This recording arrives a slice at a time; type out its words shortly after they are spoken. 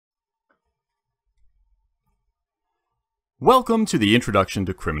Welcome to the Introduction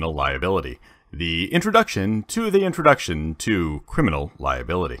to Criminal Liability, the introduction to criminal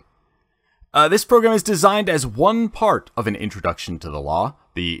liability. This program is designed as one part of an introduction to the law.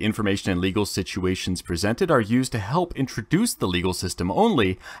 The information and legal situations presented are used to help introduce the legal system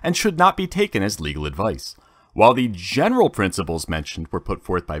only and should not be taken as legal advice. While the general principles mentioned were put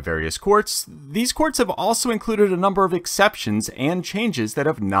forth by various courts, these courts have also included a number of exceptions and changes that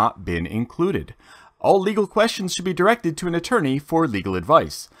have not been included. All legal questions should be directed to an attorney for legal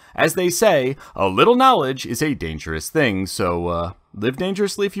advice. As they say, a little knowledge is a dangerous thing, so live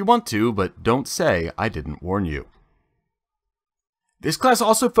dangerously if you want to, but don't say I didn't warn you. This class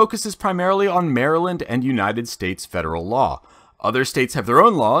also focuses primarily on Maryland and United States federal law. Other states have their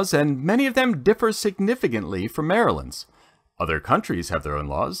own laws, and many of them differ significantly from Maryland's. Other countries have their own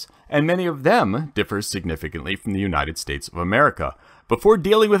laws, and many of them differ significantly from the United States of America. Before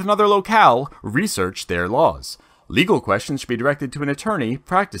dealing with another locale, research their laws. Legal questions should be directed to an attorney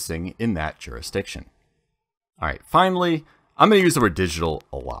practicing in that jurisdiction. Alright, finally, I'm going to use the word digital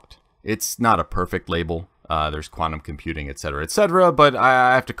a lot. It's not a perfect label. There's quantum computing, etc., but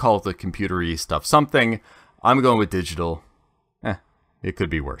I have to call the computery stuff something. I'm going with digital. It could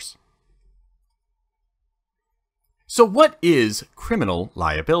be worse. So what is criminal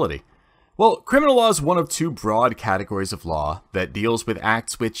liability? Well, criminal law is one of two broad categories of law that deals with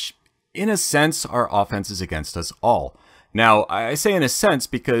acts which, in a sense, are offenses against us all. Now, I say in a sense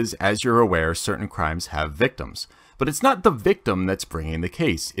because, as you're aware, certain crimes have victims. But it's not the victim that's bringing the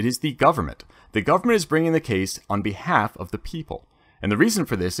case, it is the government. The government is bringing the case on behalf of the people. And the reason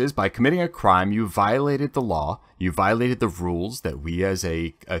for this is by committing a crime, you violated the law, you violated the rules that we as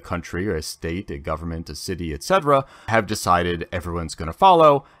a country or a state, a government, a city, etc. have decided everyone's going to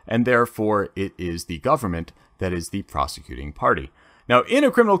follow, and therefore it is the government that is the prosecuting party. Now, in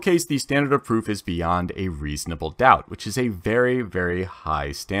a criminal case, the standard of proof is beyond a reasonable doubt, which is a very, very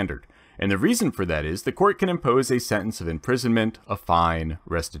high standard. And the reason for that is the court can impose a sentence of imprisonment, a fine,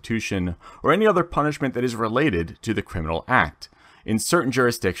 restitution, or any other punishment that is related to the criminal act. In certain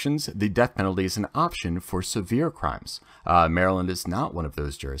jurisdictions, the death penalty is an option for severe crimes. Maryland is not one of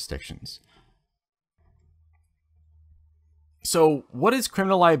those jurisdictions. So, what is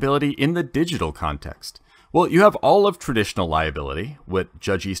criminal liability in the digital context? Well, you have all of traditional liability, what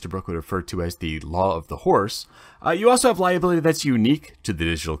Judge Easterbrook would refer to as the law of the horse. You also have liability that's unique to the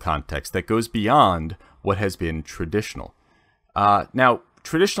digital context, that goes beyond what has been traditional. Now,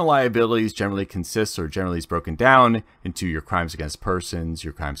 traditional liabilities generally consists or generally is broken down into your crimes against persons,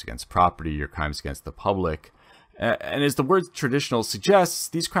 your crimes against property, your crimes against the public. And as the word traditional suggests,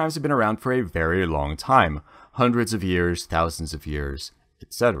 these crimes have been around for a very long time, hundreds of years, thousands of years,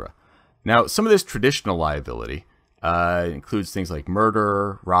 etc. Now, some of this traditional liability includes things like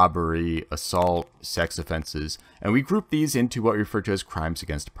murder, robbery, assault, sex offenses, and we group these into what we refer to as crimes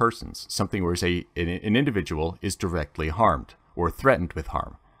against persons, something where an individual is directly harmed or threatened with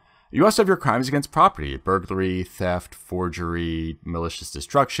harm. You also have your crimes against property, burglary, theft, forgery, malicious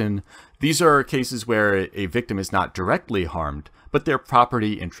destruction. These are cases where a victim is not directly harmed, but their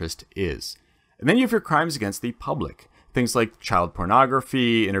property interest is. And then you have your crimes against the public. Things like child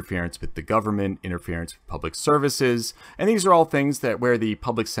pornography, interference with the government, interference with public services, and these are all things that where the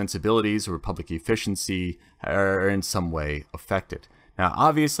public sensibilities or public efficiency are in some way affected. Now,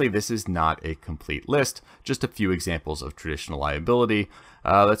 obviously, this is not a complete list, just a few examples of traditional liability.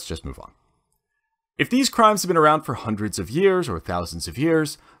 Let's just move on. If these crimes have been around for hundreds of years or thousands of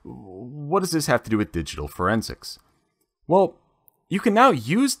years, what does this have to do with digital forensics? Well, you can now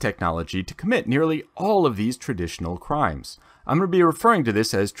use technology to commit nearly all of these traditional crimes. I'm going to be referring to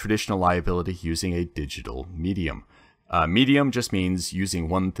this as traditional liability using a digital medium. Medium just means using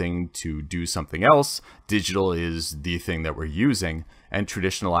one thing to do something else. Digital is the thing that we're using, and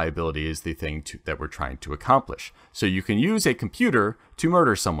traditional liability is the thing that we're trying to accomplish. So you can use a computer to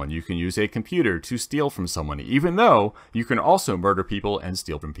murder someone. You can use a computer to steal from someone, even though you can also murder people and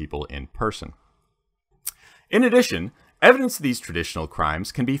steal from people in person. In addition, evidence of these traditional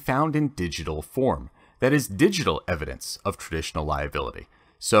crimes can be found in digital form. That is digital evidence of traditional liability.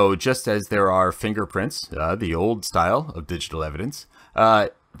 So just as there are fingerprints, the old style of digital evidence,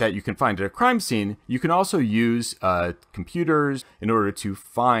 that you can find at a crime scene, you can also use computers in order to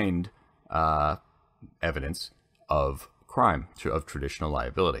find evidence of crime, of traditional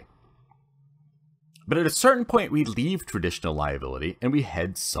liability. But at a certain point, we leave traditional liability and we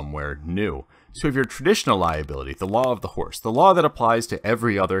head somewhere new. So if your traditional liability, the law of the horse, the law that applies to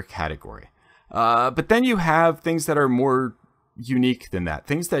every other category. But then you have things that are more unique than that,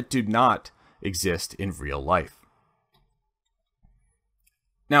 things that do not exist in real life.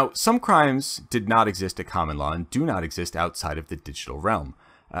 Now, some crimes did not exist at common law and do not exist outside of the digital realm.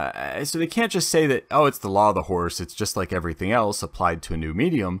 So they can't just say that, oh, it's the law of the horse, it's just like everything else applied to a new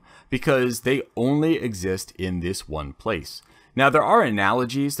medium, because they only exist in this one place. Now, there are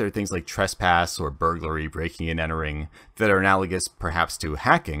analogies. There are things like trespass or burglary, breaking and entering, that are analogous perhaps to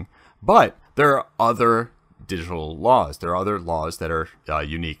hacking, but there are other digital laws. There are other laws that are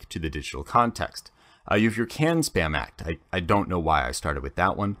unique to the digital context. You have your CAN-SPAM Act. I don't know why I started with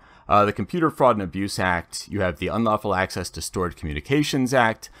that one. The Computer Fraud and Abuse Act. You have the Unlawful Access to Stored Communications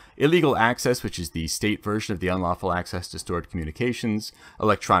Act. Illegal Access, which is the state version of the Unlawful Access to Stored Communications.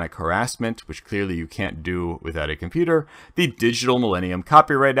 Electronic Harassment, which clearly you can't do without a computer. The Digital Millennium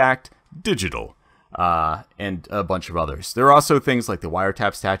Copyright Act. Digital. And a bunch of others. There are also things like the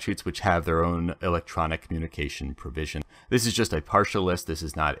wiretap statutes, which have their own electronic communication provision. This is just a partial list. This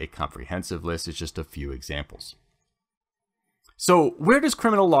is not a comprehensive list. It's just a few examples. So where does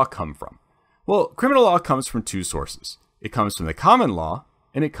criminal law come from? Well, criminal law comes from two sources. It comes from the common law,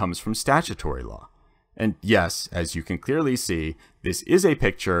 and it comes from statutory law. And yes, as you can clearly see, this is a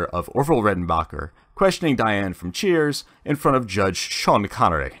picture of Orville Redenbacher questioning Diane from Cheers in front of Judge Sean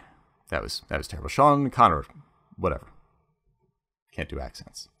Connery. That was terrible. Sean Connery, whatever. Can't do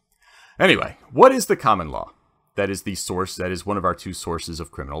accents. Anyway, what is the common law? That is the source, that is one of our two sources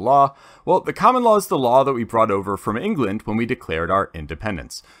of criminal law. Well, the common law is the law that we brought over from England when we declared our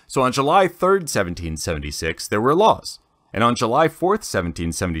independence. So on July 3rd, 1776, there were laws. And on July 4th,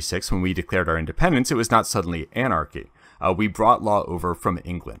 1776, when we declared our independence, it was not suddenly anarchy. We brought law over from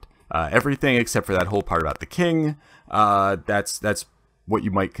England. Everything except for that whole part about the king, that's what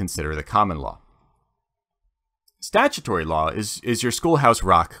you might consider the common law. Statutory law is your schoolhouse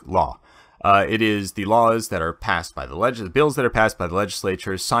rock law. It is the laws that are passed by the bills that are passed by the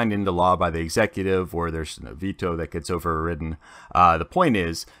legislature, signed into law by the executive, or there's a veto that gets overridden. The point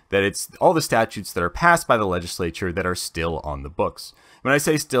is that it's all the statutes that are passed by the legislature that are still on the books. When I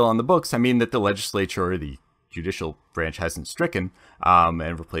say still on the books, I mean that the legislature or the judicial branch hasn't stricken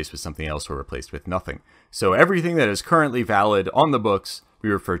and replaced with something else or replaced with nothing. So everything that is currently valid on the books, we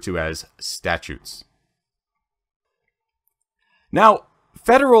refer to as statutes. Now,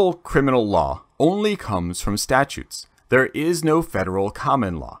 federal criminal law only comes from statutes. There is no federal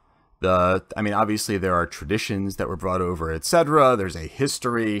common law. Obviously there are traditions that were brought over, etc. There's a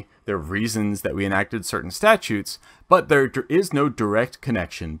history, there are reasons that we enacted certain statutes, but there is no direct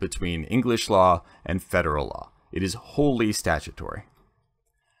connection between English law and federal law. It is wholly statutory.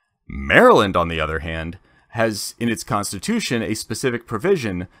 Maryland, on the other hand, has in its constitution a specific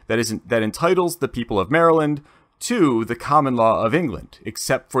provision that entitles the people of Maryland to the common law of England,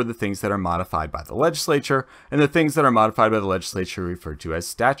 except for the things that are modified by the legislature, and the things that are modified by the legislature referred to as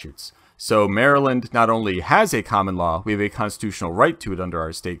statutes. So Maryland not only has a common law, we have a constitutional right to it under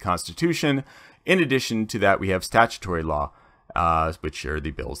our state constitution. In addition to that, we have statutory law, which are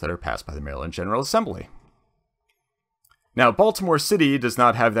the bills that are passed by the Maryland General Assembly. Now, Baltimore City does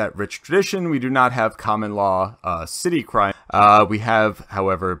not have that rich tradition. We do not have common law city crime. We have,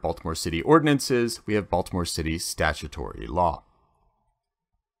 however, Baltimore City ordinances. We have Baltimore City statutory law.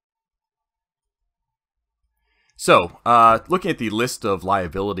 So, looking at the list of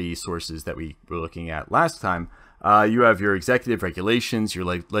liability sources that we were looking at last time, you have your executive regulations, your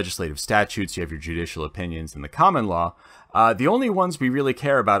legislative statutes, you have your judicial opinions, and the common law. The only ones we really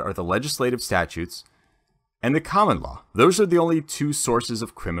care about are the legislative statutes and the common law. Those are the only two sources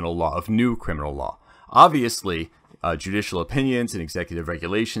of criminal law, of new criminal law. Obviously, judicial opinions and executive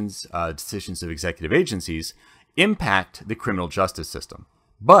regulations, decisions of executive agencies, impact the criminal justice system.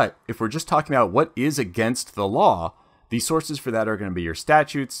 But if we're just talking about what is against the law, the sources for that are going to be your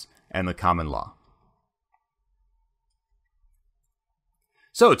statutes and the common law.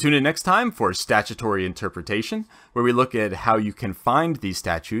 So tune in next time for statutory interpretation, where we look at how you can find these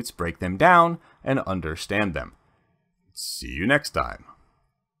statutes, break them down, and understand them. See you next time.